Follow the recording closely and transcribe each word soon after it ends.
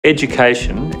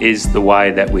Education is the way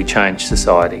that we change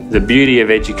society. The beauty of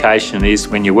education is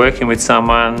when you're working with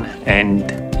someone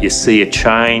and you see a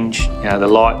change, the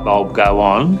light bulb go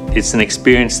on. It's an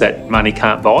experience that money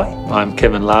can't buy. I'm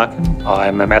Kevin Larkin.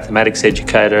 I'm a mathematics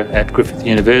educator at Griffith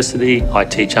University. I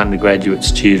teach undergraduate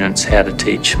students how to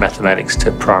teach mathematics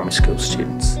to primary school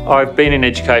students. I've been in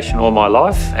education all my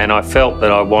life and I felt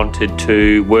that I wanted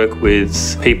to work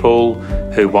with people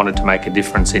who wanted to make a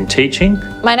difference in teaching.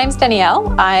 My name's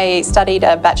Danielle. I studied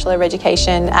a Bachelor of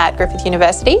Education at Griffith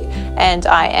University and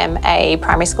I am a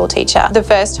primary school teacher. The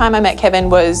first time I met Kevin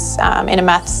was in a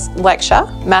maths lecture.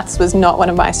 Maths was not one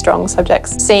of my strong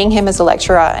subjects. Seeing him as a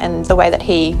lecturer and the way that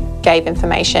he gave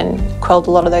information quelled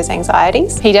a lot of those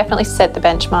anxieties. He definitely set the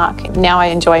benchmark. Now I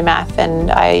enjoy math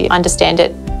and I understand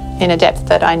it in a depth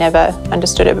that I never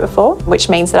understood it before, which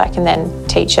means that I can then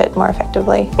teach it more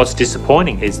effectively. What's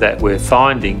disappointing is that we're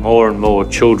finding more and more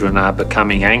children are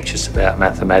becoming anxious about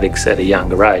mathematics at a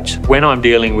younger age. When I'm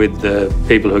dealing with the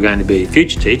people who are going to be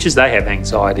future teachers, they have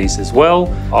anxieties as well.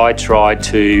 I try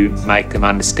to make them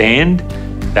understand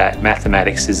that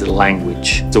mathematics is a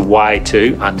language. It's a way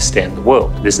to understand the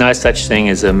world. There's no such thing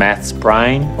as a maths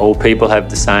brain. All people have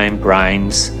the same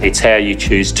brains. It's how you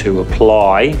choose to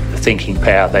apply the thinking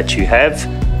power that you have.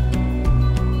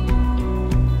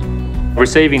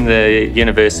 Receiving the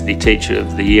University Teacher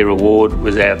of the Year award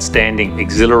was outstanding,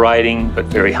 exhilarating, but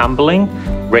very humbling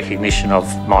recognition of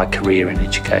my career in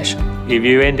education. If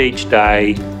you end each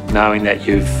day knowing that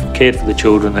you've cared for the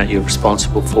children that you're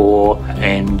responsible for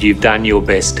and you've done your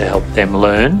best to help them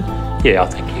learn, I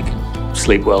think you can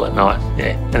sleep well at night,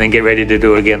 and then get ready to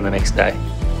do it again the next day.